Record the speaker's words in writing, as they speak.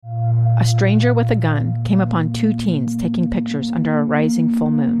a stranger with a gun came upon two teens taking pictures under a rising full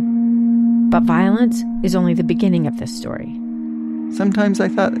moon. But violence is only the beginning of this story. Sometimes I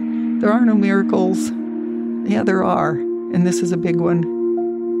thought, there are no miracles. Yeah, there are, and this is a big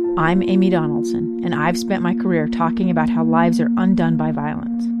one. I'm Amy Donaldson, and I've spent my career talking about how lives are undone by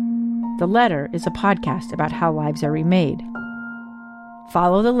violence. The Letter is a podcast about how lives are remade.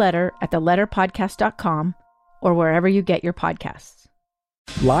 Follow The Letter at theletterpodcast.com or wherever you get your podcasts.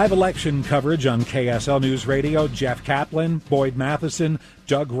 Live election coverage on KSL News Radio. Jeff Kaplan, Boyd Matheson,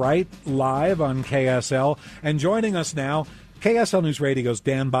 Doug Wright, live on KSL. And joining us now, KSL News Radio's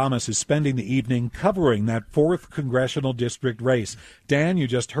Dan Bomas is spending the evening covering that 4th congressional district race. Dan, you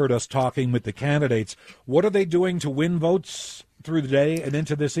just heard us talking with the candidates. What are they doing to win votes through the day and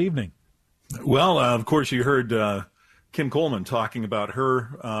into this evening? Well, of course, you heard Kim Coleman talking about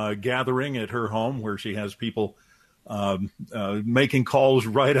her gathering at her home where she has people making calls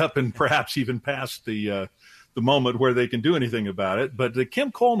right up and perhaps even past the moment where they can do anything about it. But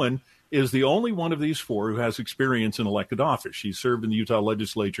Kim Coleman is the only one of these four who has experience in elected office. She's served in the Utah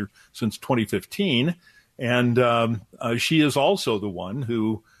legislature since 2015, and she is also the one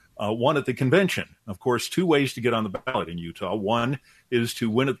who won at the convention. Of course, two ways to get on the ballot in Utah. One is to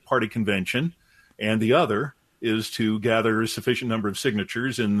win at the party convention, and the other is to gather a sufficient number of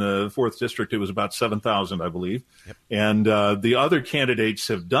signatures. In the 4th district, it was about 7,000, I believe. Yep. And the other candidates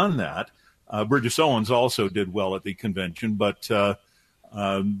have done that. Burgess Owens also did well at the convention, but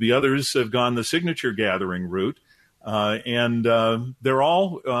the others have gone the signature gathering route. And they're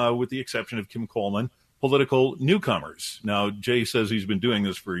all, with the exception of Kim Coleman, political newcomers. Now, Jay says he's been doing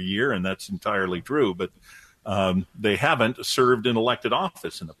this for a year, and that's entirely true, but they haven't served in elected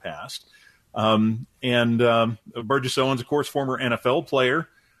office in the past. Burgess Owens, of course, former NFL player,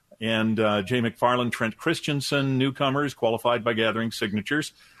 and Jay McFarland, Trent Christensen, newcomers, qualified by gathering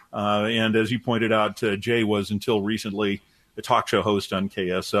signatures. And as you pointed out, Jay was until recently a talk show host on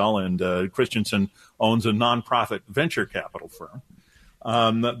KSL, and Christensen owns a nonprofit venture capital firm.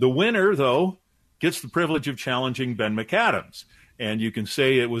 The winner, though, gets the privilege of challenging Ben McAdams. And you can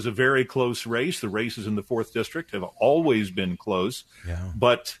say it was a very close race. The races in the 4th district have always been close. Yeah.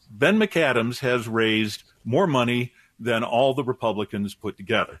 But Ben McAdams has raised more money than all the Republicans put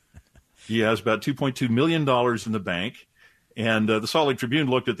together. He has about $2.2 million in the bank. And the Salt Lake Tribune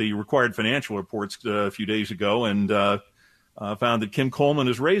looked at the required financial reports a few days ago and found that Kim Coleman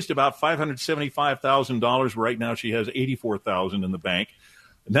has raised about $575,000. Right now she has $84,000 in the bank.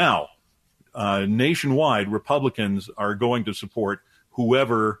 Now, nationwide, Republicans are going to support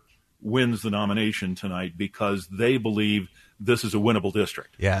whoever wins the nomination tonight because they believe this is a winnable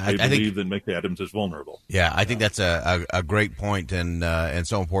district. Yeah, I believe that McAdams is vulnerable. Yeah, I think that's a great point and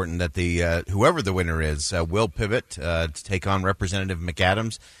so important that the whoever the winner is will pivot to take on Representative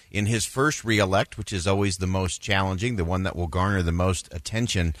McAdams in his first reelect, which is always the most challenging, the one that will garner the most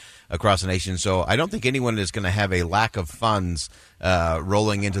attention across the nation. So I don't think anyone is going to have a lack of funds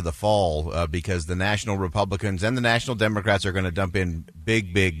rolling into the fall because the national Republicans and the national Democrats are going to dump in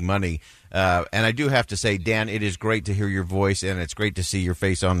big money. And I do have to say, Dan, it is great to hear your voice, and it's great to see your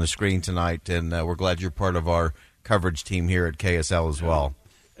face on the screen tonight. And we're glad you're part of our coverage team here at KSL as well.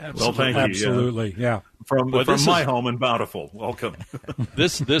 Absolutely. Well, thank you. Absolutely, yeah. From my home in Bountiful. Welcome.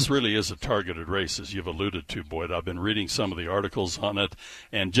 This really is a targeted race, as you've alluded to, Boyd. I've been reading some of the articles on it,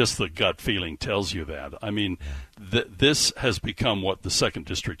 and just the gut feeling tells you that. I mean, this has become what the 2nd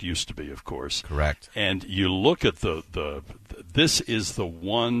District used to be, of course. Correct. And you look at this is the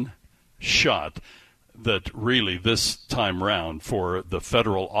one shot that really this time round for the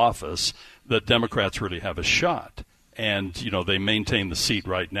federal office that Democrats really have a shot. And, they maintain the seat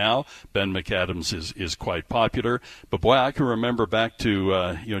right now. Ben McAdams is quite popular. But, boy, I can remember back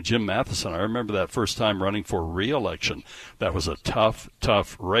to, Jim Matheson. I remember that first time running for re-election. That was a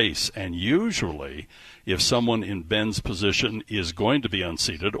tough race. And usually, if someone in Ben's position is going to be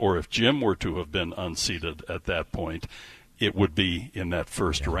unseated, or if Jim were to have been unseated at that point, it would be in that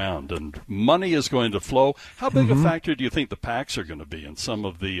first round. And money is going to flow. How big a factor do you think the PACs are going to be? And some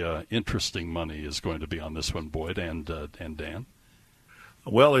of the interesting money is going to be on this one, Boyd and Dan?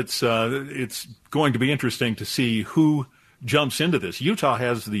 Well, it's going to be interesting to see who jumps into this. Utah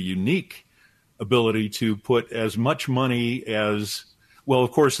has the unique ability to put as much money as, well, of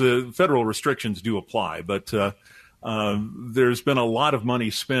course, the federal restrictions do apply, but there's been a lot of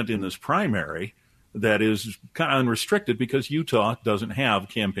money spent in this primary that is kind of unrestricted because Utah doesn't have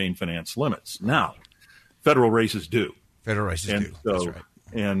campaign finance limits. Now, federal races do. Federal races do. So, that's right.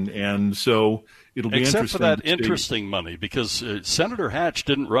 And so it'll be except interesting. for that interesting money, because Senator Hatch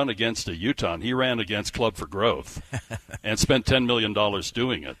didn't run against a Utah. He ran against Club for Growth and spent $10 million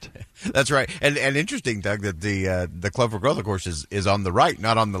doing it. That's right. And interesting, Doug, that the Club for Growth, of course, is on the right,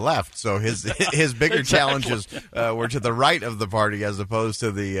 not on the left. So his bigger Exactly. challenges were to the right of the party as opposed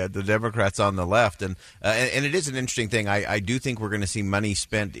to the Democrats on the left. And it is an interesting thing. I do think we're going to see money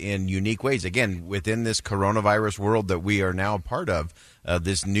spent in unique ways. Again, within this coronavirus world that we are now a part of,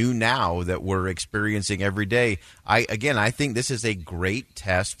 this new now that we're experiencing every day. I think this is a great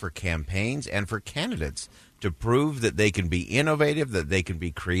test for campaigns and for candidates to prove that they can be innovative, that they can be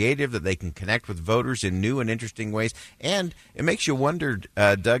creative, that they can connect with voters in new and interesting ways. And it makes you wonder,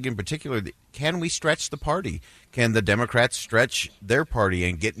 Doug, in particular, can we stretch the party? Can the Democrats stretch their party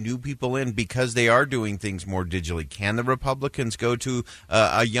and get new people in because they are doing things more digitally? Can the Republicans go to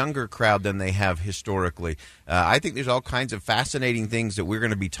a younger crowd than they have historically? I think there's all kinds of fascinating things that we're going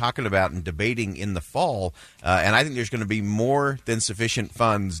to be talking about and debating in the fall. And I think there's going to be more than sufficient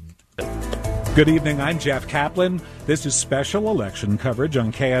funds. Good evening, I'm Jeff Kaplan. This is special election coverage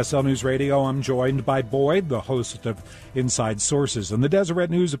on KSL News Radio. I'm joined by Boyd, the host of Inside Sources, and the Deseret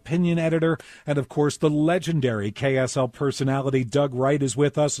News opinion editor, and of course the legendary KSL personality Doug Wright is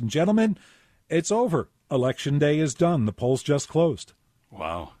with us. And gentlemen, it's over. Election day is done. The polls just closed.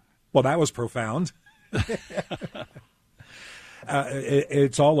 Wow. Well, that was profound.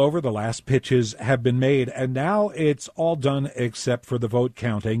 It's all over. The last pitches have been made, and now it's all done except for the vote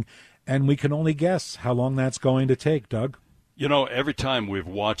counting. And we can only guess how long that's going to take, Doug. You know, every time we've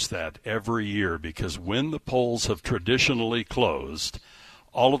watched that every year, because when the polls have traditionally closed,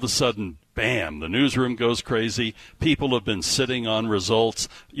 all of a sudden, bam, the newsroom goes crazy. People have been sitting on results.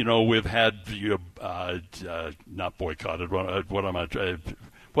 You know, we've had, not boycotted, what am I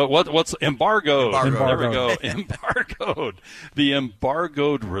what's embargoed? There we go. Embargoed. The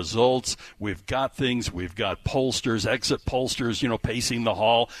embargoed results. We've got things. We've got pollsters, exit pollsters, pacing the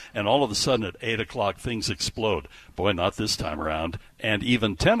hall. And all of a sudden at 8 o'clock, things explode. Boy, not this time around. And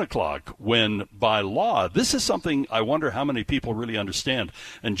even 10 o'clock, when by law, this is something I wonder how many people really understand.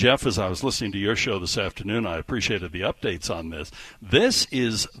 And Jeff, as I was listening to your show this afternoon, I appreciated the updates on this. This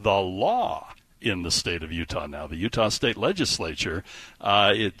is the law in the state of Utah now. The Utah State Legislature,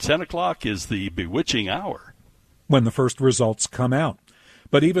 at 10 o'clock is the bewitching hour. When the first results come out.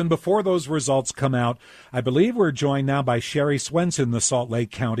 But even before those results come out, I believe we're joined now by Sherrie Swensen, the Salt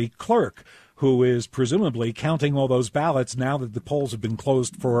Lake County clerk, who is presumably counting all those ballots now that the polls have been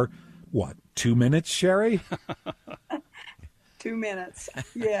closed for, 2 minutes, Sherrie? 2 minutes,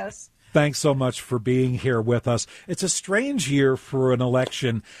 yes. Thanks so much for being here with us. It's a strange year for an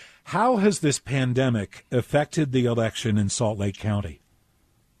election. How has this pandemic affected the election in Salt Lake County?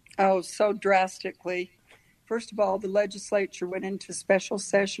 Oh, so drastically. First of all, the legislature went into special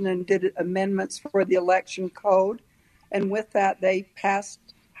session and did amendments for the election code. And with that, they passed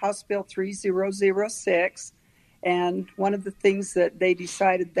House Bill 3006. And one of the things that they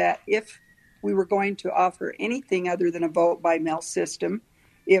decided that if we were going to offer anything other than a vote by mail system,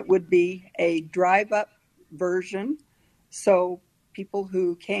 it would be a drive-up version. So people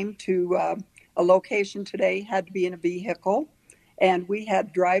who came to a location today had to be in a vehicle, and we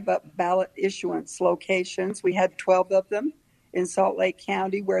had drive-up ballot issuance locations. We had 12 of them in Salt Lake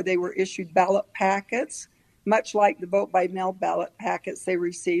County where they were issued ballot packets, much like the vote-by-mail ballot packets they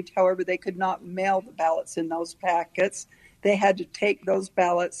received. However, they could not mail the ballots in those packets. They had to take those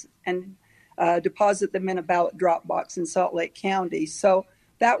ballots and deposit them in a ballot drop box in Salt Lake County. So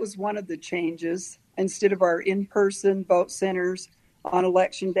that was one of the changes. Instead of our in-person vote centers on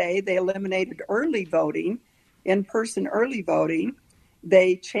Election Day, they eliminated early voting, in-person early voting.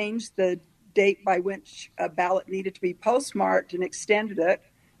 They changed the date by which a ballot needed to be postmarked and extended it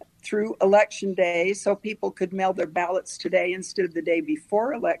through Election Day so people could mail their ballots today instead of the day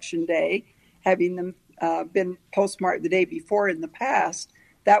before Election Day, having them been postmarked the day before in the past.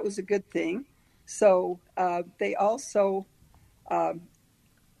 That was a good thing. So they also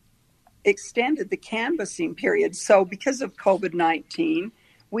extended the canvassing period. So because of COVID-19,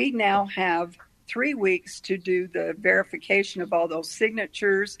 we now have 3 weeks to do the verification of all those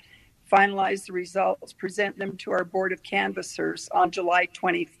signatures, finalize the results, present them to our Board of Canvassers on July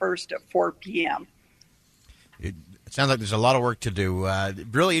 21st at 4 p.m. It sounds like there's a lot of work to do.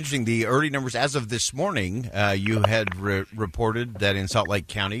 Really interesting, the early numbers as of this morning, you had reported that in Salt Lake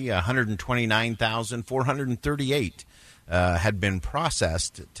County, 129,438 had been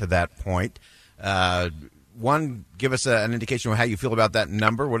processed to that point. One, give us an indication of how you feel about that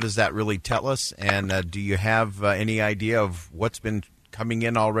number. What does that really tell us? And do you have any idea of what's been coming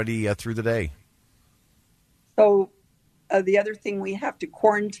in already through the day? So The other thing, we have to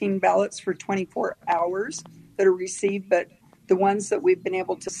quarantine ballots for 24 hours that are received, but the ones that we've been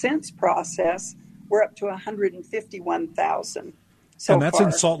able to since process, we're up to 151,000 so far. And that's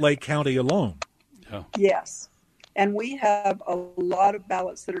in Salt Lake County alone. Yeah. Yes. And we have a lot of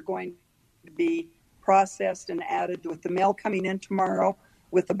ballots that are going to be processed and added with the mail coming in tomorrow.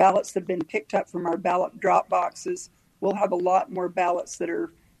 With the ballots that have been picked up from our ballot drop boxes, we'll have a lot more ballots that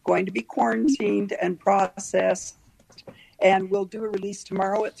are going to be quarantined and processed. And we'll do a release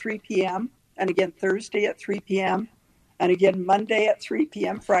tomorrow at 3 p.m. and again Thursday at 3 p.m. and again Monday at 3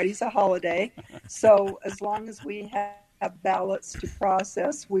 p.m. Friday's a holiday. So as long as we have ballots to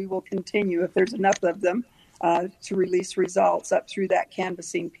process, we will continue, if there's enough of them, to release results up through that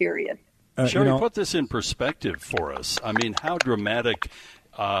canvassing period. Sherrie, put this in perspective for us. I mean, how dramatic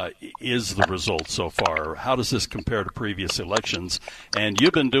is the result so far? How does this compare to previous elections? And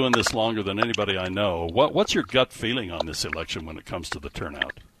you've been doing this longer than anybody I know. What's your gut feeling on this election when it comes to the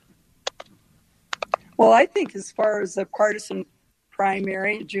turnout? Well, I think as far as a partisan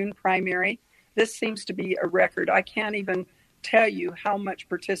primary, June primary, this seems to be a record. I can't even tell you how much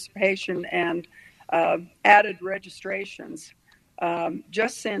participation and added registrations.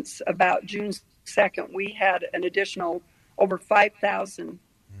 Just since about June 2nd, we had an additional over 5,000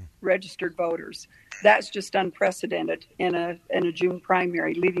 registered voters. That's just unprecedented in a June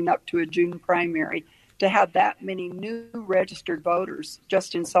primary, leading up to a June primary, to have that many new registered voters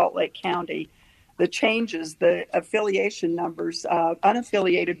just in Salt Lake County. The changes, the affiliation numbers,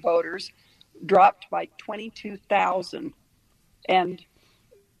 unaffiliated voters dropped by 22,000. And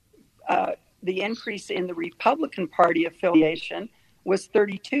the increase in the Republican Party affiliation was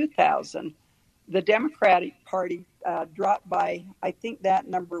 32,000. The Democratic Party dropped by, I think that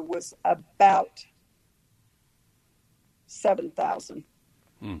number was about 7,000.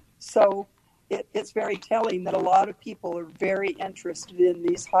 So it's very telling that a lot of people are very interested in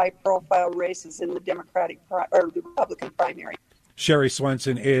these high-profile races in the the Republican primary. Sherrie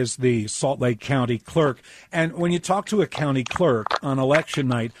Swensen is the Salt Lake County clerk. And when you talk to a county clerk on election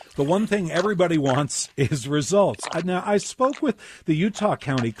night, the one thing everybody wants is results. Now, I spoke with the Utah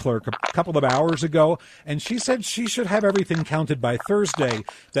County clerk a couple of hours ago, and she said she should have everything counted by Thursday,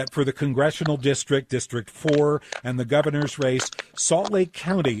 that for the congressional district, District 4, and the governor's race, Salt Lake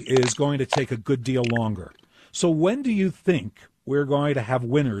County is going to take a good deal longer. So when do you think we're going to have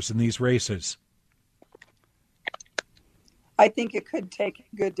winners in these races? I think it could take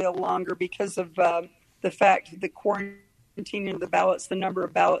a good deal longer because of the fact that the quarantining of the ballots, the number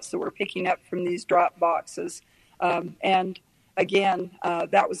of ballots that we're picking up from these drop boxes. And again,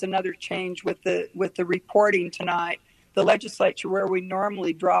 that was another change with the reporting tonight. The legislature, where we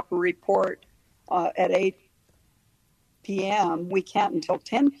normally drop a report at 8 p.m., we can't until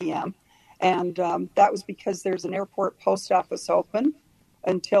 10 p.m. And that was because there's an airport post office open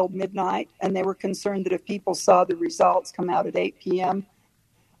until midnight, and they were concerned that if people saw the results come out at 8 p.m.,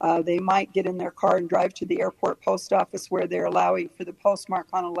 they might get in their car and drive to the airport post office where they're allowing for the postmark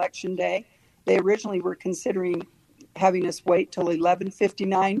on Election Day. They originally were considering having us wait till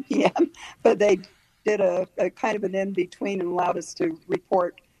 11:59 p.m., but they did a kind of an in-between and allowed us to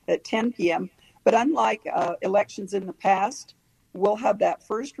report at 10 p.m. But unlike elections in the past, we'll have that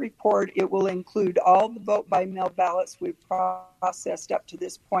first report. It will include all the vote-by-mail ballots we've processed up to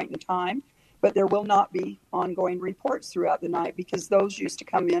this point in time, but there will not be ongoing reports throughout the night because those used to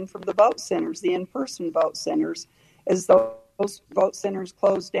come in from the vote centers, the in-person vote centers. As those vote centers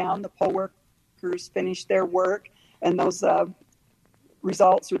closed down, the poll workers finished their work, and those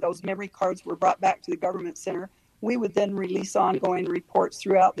results or those memory cards were brought back to the government center. We would then release ongoing reports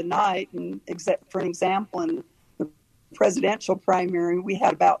throughout the night. And for an example, in presidential primary, we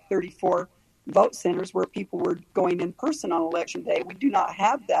had about 34 vote centers where people were going in person on Election Day. We do not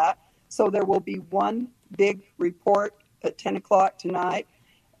have that, so there will be one big report at 10 o'clock tonight,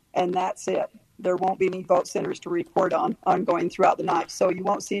 and that's it. There won't be any vote centers to report on ongoing throughout the night, so you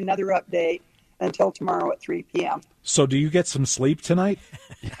won't see another update until tomorrow at 3 p.m. So do you get some sleep tonight?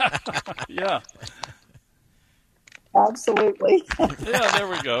 Yeah. Absolutely. Yeah, there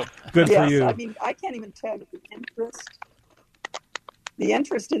we go. Good for you. I mean, I can't even tell you the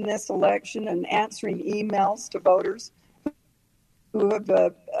interest in this election and answering emails to voters who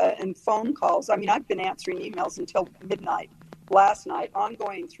have and phone calls. I mean, I've been answering emails until midnight last night,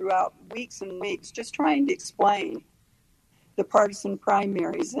 ongoing throughout weeks and weeks, just trying to explain the partisan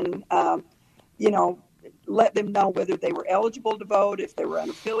primaries and, let them know whether they were eligible to vote, if they were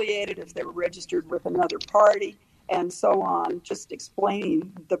unaffiliated, if they were registered with another party, and so on, just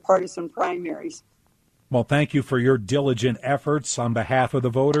explaining the partisan primaries. Well, thank you for your diligent efforts on behalf of the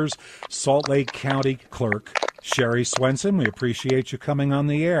voters. Salt Lake County Clerk Sherrie Swensen, we appreciate you coming on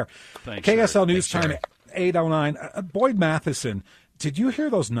the air. Thanks, KSL Sherrie. News Time, 8:09. Boyd Matheson, did you hear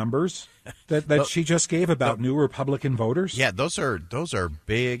those numbers that she just gave about new Republican voters? Yeah, those are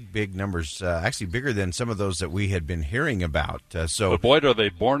big numbers. Actually, bigger than some of those that we had been hearing about. But Boyd, are they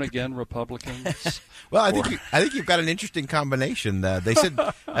born again Republicans? Well, I think you've got an interesting combination. They said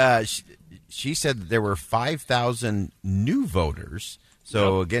she said that there were 5,000 new voters.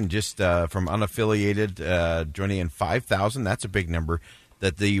 So again, just from unaffiliated joining in 5,000. That's a big number.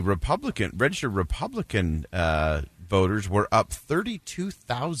 That the registered Republican voters were up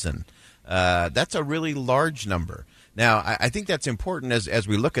 32,000. That's a really large number. Now, I think that's important as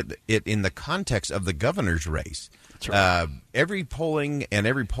we look at it in the context of the governor's race. That's right. Every polling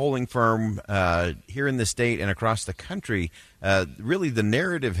firm here in the state and across the country, really the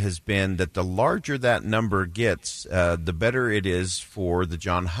narrative has been that the larger that number gets, the better it is for the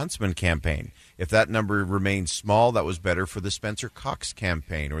John Huntsman campaign. If that number remains small, that was better for the Spencer Cox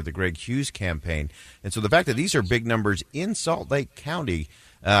campaign or the Greg Hughes campaign. And so the fact that these are big numbers in Salt Lake County,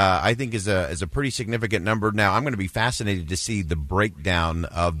 I think is a pretty significant number. Now, I'm going to be fascinated to see the breakdown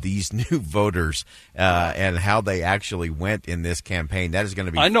of these new voters and how they actually went in this campaign. That is going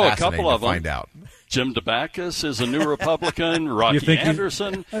to be fascinating a couple of to find them. out. Jim DeBacchus is a new Republican. Rocky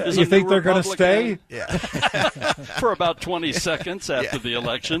Anderson is a new Republican. You think they're going to stay? Yeah. For about 20 seconds after the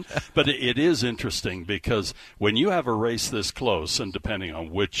election. But it is interesting because when you have a race this close, and depending on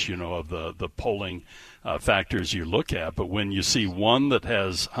which, of the polling factors you look at, but when you see one that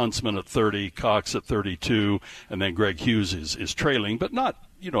has Huntsman at 30, Cox at 32, and then Greg Hughes is trailing, but not,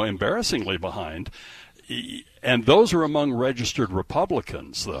 embarrassingly behind. And those are among registered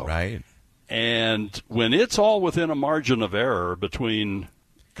Republicans, though. Right. And when it's all within a margin of error between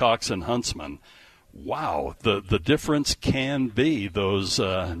Cox and Huntsman, wow, the difference can be those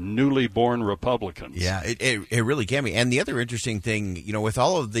newly born Republicans. Yeah, it really can be. And the other interesting thing, with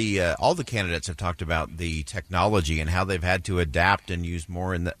all the candidates have talked about the technology and how they've had to adapt and use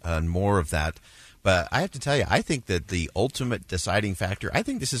more more of that. But I have to tell you, I think that the ultimate deciding factor, I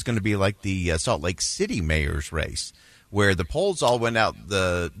think this is going to be like the Salt Lake City mayor's race, where the polls all went out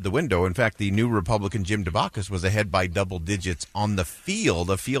the window. In fact, the new Republican Jim DeBacchus was ahead by double digits on a field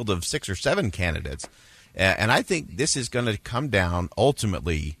of 6 or 7 candidates. And I think this is going to come down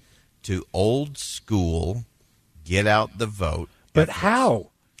ultimately to old school, get out the vote. But how?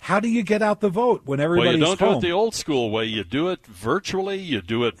 How do you get out the vote when everybody's home? Well, you don't do it the old school way. You do it virtually. You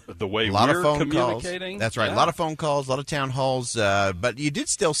do it the way we're communicating. That's right. Yeah. A lot of phone calls, a lot of town halls. But you did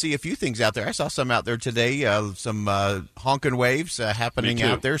still see a few things out there. I saw some out there today, some honking waves happening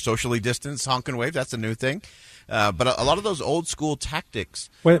out there, socially distanced honking waves. That's a new thing. But a lot of those old school tactics.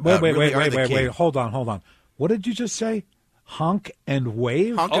 Wait. Hold on. What did you just say? Honk and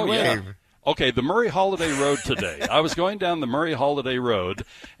wave? Honk and wave. Yeah. Okay, the Murray Holiday Road today. I was going down the Murray Holiday Road,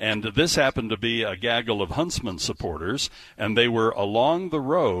 and this happened to be a gaggle of Huntsman supporters, and they were along the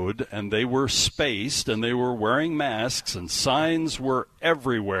road, and they were spaced, and they were wearing masks, and signs were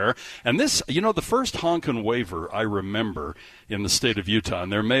everywhere. And this, the first honk and waver I remember in the state of Utah,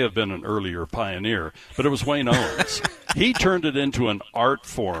 and there may have been an earlier pioneer, but it was Wayne Owens. He turned it into an art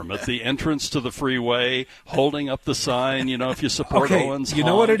form at the entrance to the freeway, holding up the sign, if you support Owens. You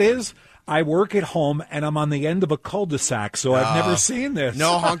know what it is? I work at home, and I'm on the end of a cul-de-sac, so I've never seen this.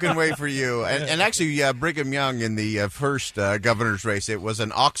 No honk and wave for you. And actually, Brigham Young in the first governor's race, it was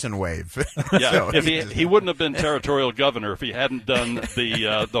an oxen wave. Yeah, so, if he wouldn't have been territorial governor if he hadn't done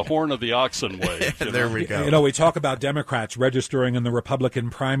the horn of the oxen wave. There we go. We talk about Democrats registering in the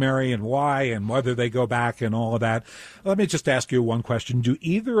Republican primary and why and whether they go back and all of that. Let me just ask you one question. Do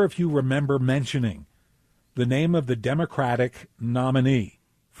either of you remember mentioning the name of the Democratic nominee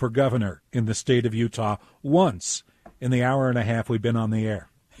for governor in the state of Utah once in the hour and a half we've been on the air?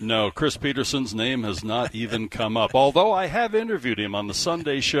 No, Chris Peterson's name has not even come up, although I have interviewed him on the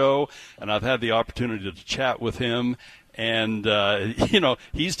Sunday show, and I've had the opportunity to chat with him. And,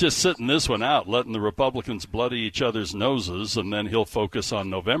 he's just sitting this one out, letting the Republicans bloody each other's noses, and then he'll focus on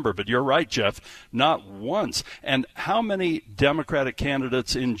November. But you're right, Jeff, not once. And how many Democratic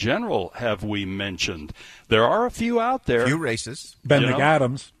candidates in general have we mentioned? There are a few out there. A few races. Ben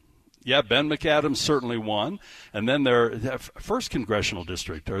McAdams. Yeah, Ben McAdams certainly won. And then first congressional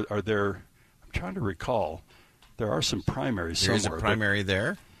district, are there, I'm trying to recall, there are some primaries somewhere. There is a primary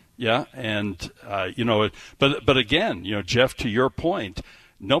there. Yeah, and, but again, Jeff, to your point,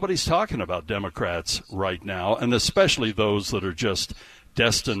 nobody's talking about Democrats right now, and especially those that are just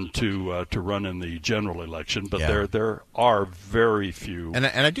destined to run in the general election, but there are very few. And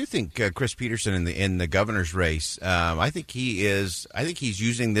I do think Chris Peterson in the governor's race. I think he's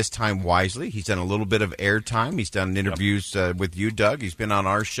using this time wisely. He's done a little bit of airtime. He's done interviews with you, Doug. He's been on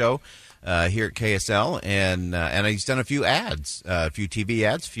our show here at KSL, and he's done a few ads, a few TV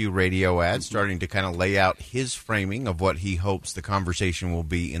ads, a few radio ads, starting to kind of lay out his framing of what he hopes the conversation will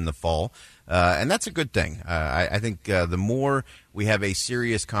be in the fall. And that's a good thing. I think the more we have a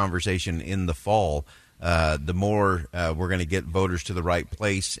serious conversation in the fall, the more we're going to get voters to the right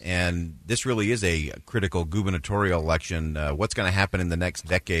place. And this really is a critical gubernatorial election. What's going to happen in the next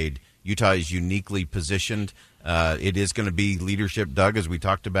decade? Utah is uniquely positioned. It is going to be leadership, Doug, as we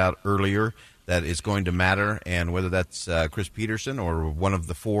talked about earlier, that is going to matter. And whether that's Chris Peterson or one of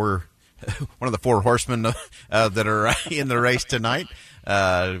the four horsemen that are in the race tonight,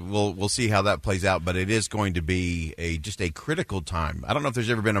 we'll see how that plays out. But it is going to be just a critical time. I don't know if there's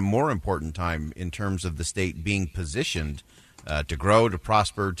ever been a more important time in terms of the state being positioned to grow, to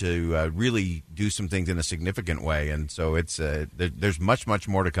prosper, to really do some things in a significant way. And so there's much, much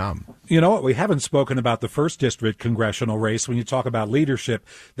more to come. You know what? We haven't spoken about the 1st District congressional race. When you talk about leadership,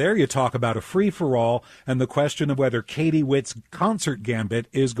 there you talk about a free-for-all and the question of whether Katie Witt's concert gambit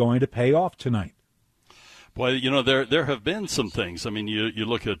is going to pay off tonight. Well, there have been some things. I mean, you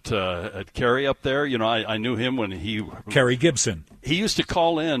look at Kerry up there. I knew him when Kerry Gibson. He used to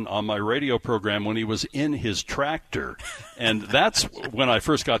call in on my radio program when he was in his tractor, and that's when I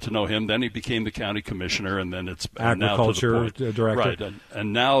first got to know him. Then he became the county commissioner, and then it's agriculture now to the point, director, right?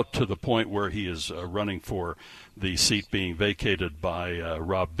 And now to the point where he is running for the seat being vacated by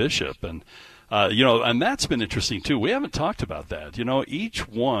Rob Bishop, and. And that's been interesting, too. We haven't talked about that. Each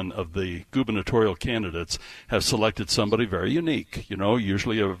one of the gubernatorial candidates have selected somebody very unique,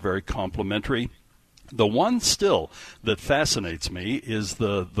 usually a very complimentary. The one still that fascinates me is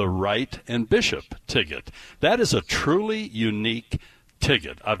the Wright and Bishop ticket. That is a truly unique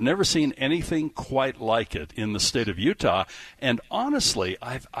ticket. I've never seen anything quite like it in the state of Utah. And honestly,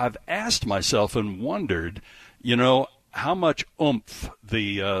 I've asked myself and wondered, how much oomph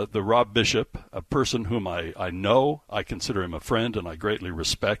the Rob Bishop, a person whom I know, I consider him a friend and I greatly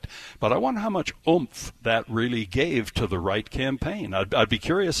respect, but I wonder how much oomph that really gave to the Wright campaign. I'd be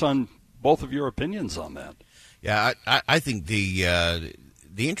curious on both of your opinions on that. Yeah, I think the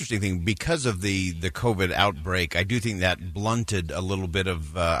interesting thing, because of the COVID outbreak, I do think that blunted a little bit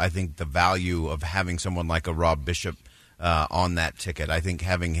of, I think, the value of having someone like a Rob Bishop on that ticket. I think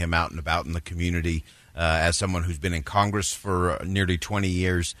having him out and about in the community, as someone who's been in Congress for nearly 20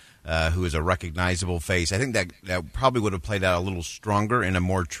 years, who is a recognizable face, I think that probably would have played out a little stronger in a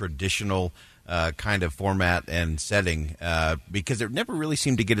more traditional kind of format and setting, because it never really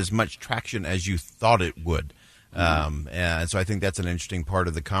seemed to get as much traction as you thought it would. And so I think that's an interesting part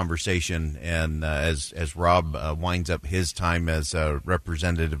of the conversation. And as Rob winds up his time as a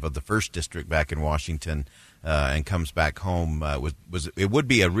representative of the 1st District back in Washington and comes back home, it would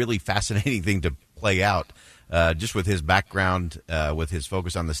be a really fascinating thing to play out, just with his background, with his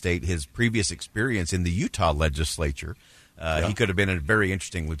focus on the state, his previous experience in the Utah legislature. He could have been a very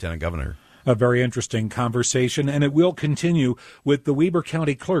interesting lieutenant governor. A very interesting conversation, and it will continue with the Weber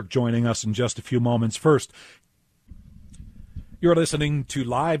County Clerk joining us in just a few moments. First, you're listening to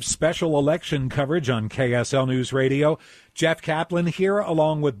live special election coverage on KSL News Radio. Jeff Kaplan here,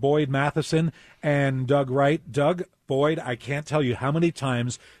 along with Boyd Matheson and Doug Wright. Doug, Boyd, I can't tell you how many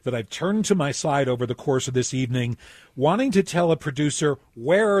times that I've turned to my side over the course of this evening wanting to tell a producer,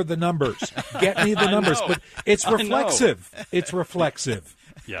 where are the numbers? Get me the numbers. But it's reflexive. It's reflexive.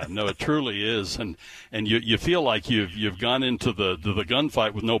 Yeah, no, it truly is, and you feel like you've gone into the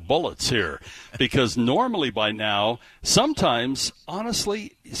gunfight with no bullets here, because normally by now, sometimes,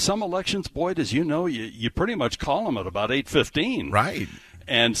 honestly, some elections, Boyd, as you know, you pretty much call them at about 8:15, right?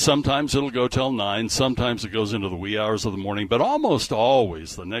 And sometimes it'll go till 9, sometimes it goes into the wee hours of the morning, but almost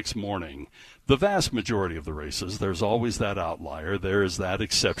always the next morning. The vast majority of the races, there's always that outlier. There is that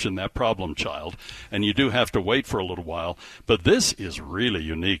exception, that problem child, and you do have to wait for a little while. But this is really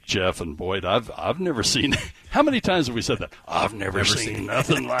unique, Jeff and Boyd. I've never seen. How many times have we said that? I've never seen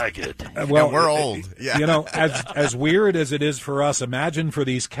nothing like it. Well, we're old. Yeah. As weird as it is for us, imagine for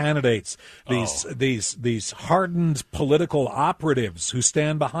these candidates, these hardened political operatives who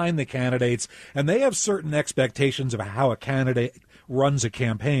stand behind the candidates, and they have certain expectations of how a candidate runs a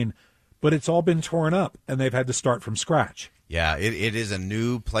campaign. but it's all been torn up, and they've had to start from scratch. Yeah, it is a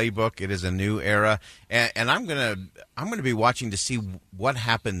new playbook. It is a new era, and I'm gonna be watching to see what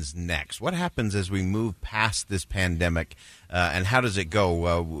happens next. What happens as we move past this pandemic, and how does it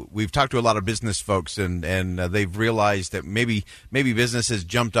go? We've talked to a lot of business folks, and they've realized that maybe business has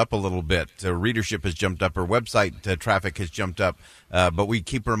jumped up a little bit. Readership has jumped up, or website traffic has jumped up. But we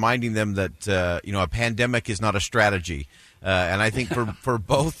keep reminding them that a pandemic is not a strategy. And I think for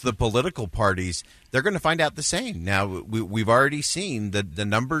both the political parties, they're going to find out the same. Now, we've already seen that the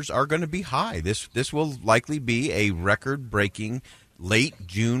numbers are going to be high. This will likely be a record-breaking late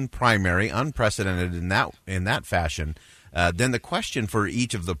June primary, unprecedented in that fashion. Then the question for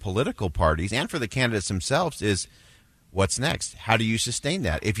each of the political parties and for the candidates themselves is, what's next? How do you sustain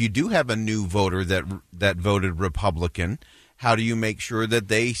that? If you do have a new voter that voted Republican, how do you make sure that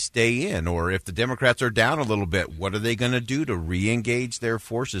they stay in? Or if the Democrats are down a little bit, what are they going to do to re-engage their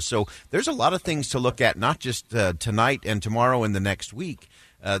forces? So there's a lot of things to look at, not just tonight and tomorrow and the next week.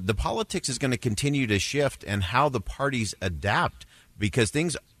 The politics is going to continue to shift, and how the parties adapt, because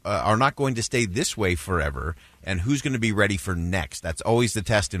things are not going to stay this way forever. And who's going to be ready for next? That's always the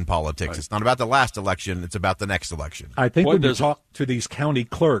test in politics. Right. It's not about the last election. It's about the next election. I think when you talk to these county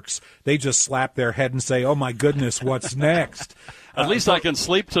clerks, they just slap their head and say, oh, my goodness, what's next? At least I can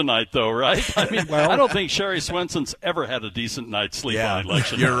sleep tonight, though, right? I mean, I don't think Sherrie Swensen's ever had a decent night's sleep on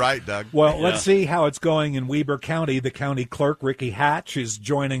election. You're right, Doug. Well, let's see how it's going in Weber County. The county clerk, Ricky Hatch, is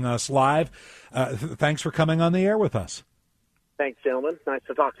joining us live. Thanks for coming on the air with us. Thanks, gentlemen. Nice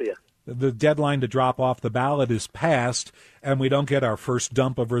to talk to you. The deadline to drop off the ballot is passed, and we don't get our first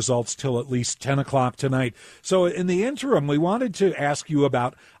dump of results till at least 10 o'clock tonight. So in the interim, we wanted to ask you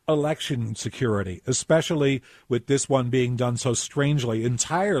about election security, especially with this one being done so strangely,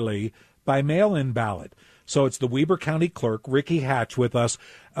 entirely by mail-in ballot. So it's the Weber County Clerk, Ricky Hatch, with us.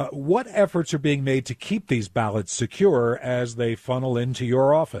 What efforts are being made to keep these ballots secure as they funnel into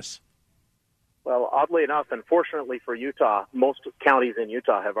your office? Well, oddly enough, and fortunately for Utah, most counties in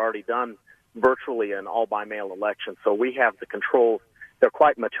Utah have already done virtually an all-by-mail election. So we have the controls. They're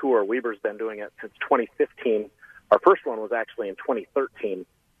quite mature. Weber's been doing it since 2015. Our first one was actually in 2013.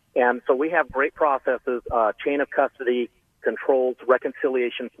 And so we have great processes, chain of custody, controls,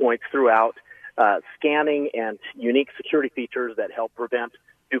 reconciliation points throughout, scanning, and unique security features that help prevent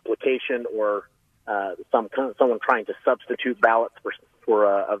duplication or someone trying to substitute ballots for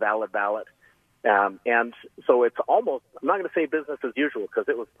a valid ballot. And so it's almost, I'm not going to say business as usual, because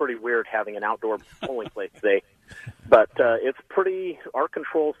it was pretty weird having an outdoor polling place today. But it's our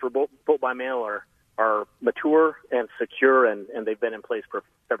controls for vote by mail are mature and secure, and they've been in place for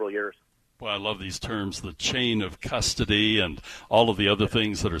several years. Well, I love these terms, the chain of custody and all of the other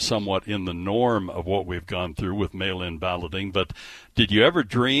things that are somewhat in the norm of what we've gone through with mail-in balloting. But did you ever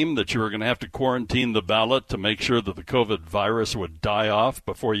dream that you were going to have to quarantine the ballot to make sure that the COVID virus would die off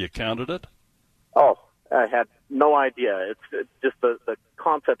before you counted it? Oh, I had no idea. It's just the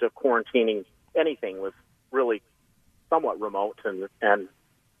concept of quarantining anything was really somewhat remote and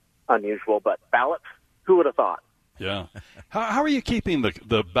unusual. But ballots, who would have thought? Yeah. How are you keeping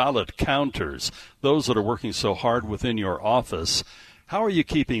the ballot counters, those that are working so hard within your office, how are you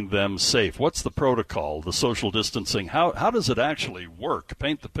keeping them safe? What's the protocol, the social distancing? How does it actually work?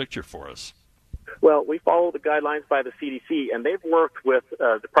 Paint the picture for us. Well, we follow the guidelines by the CDC, and they've worked with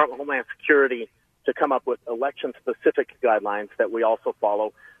the Department of Homeland Security to come up with election-specific guidelines that we also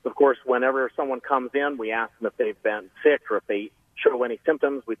follow. Of course, whenever someone comes in, we ask them if they've been sick or if they show any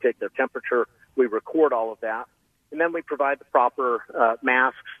symptoms. We take their temperature. We record all of that. And then we provide the proper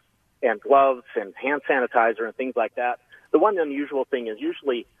masks and gloves and hand sanitizer and things like that. The one unusual thing is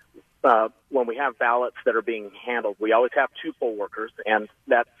usually when we have ballots that are being handled, we always have two poll workers, and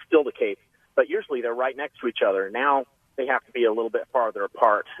that's still the case. But usually they're right next to each other. Now they have to be a little bit farther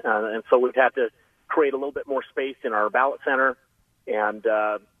apart. And so we've had to create a little bit more space in our ballot center. And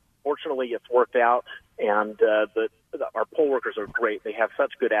fortunately, it's worked out. And our poll workers are great. They have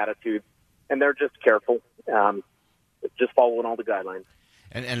such good attitudes, and they're just careful, just following all the guidelines.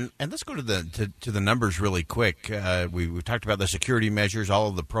 And let's go to the numbers really quick. We've talked about the security measures, all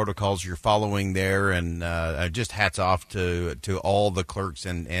of the protocols you're following there, and just hats off to all the clerks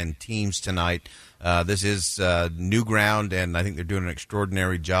and teams tonight. This is new ground, and I think they're doing an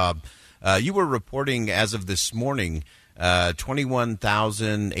extraordinary job. You were reporting as of this morning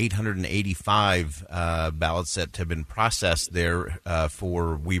 21,885 ballots that have been processed there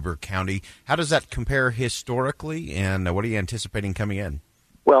for Weber County. How does that compare historically, and what are you anticipating coming in?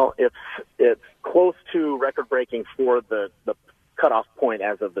 Well, it's close to record-breaking for the cutoff point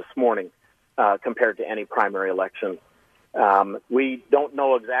as of this morning compared to any primary election. We don't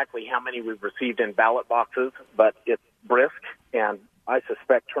know exactly how many we've received in ballot boxes, but it's brisk, and I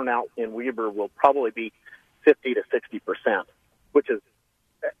suspect turnout in Weber will probably be 50 to 60%, which is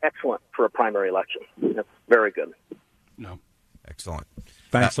excellent for a primary election. That's very good. No. Excellent.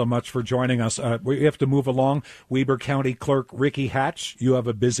 Thanks so much for joining us. We have to move along. Weber County Clerk Ricky Hatch, you have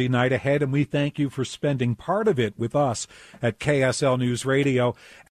a busy night ahead, and we thank you for spending part of it with us at KSL News Radio.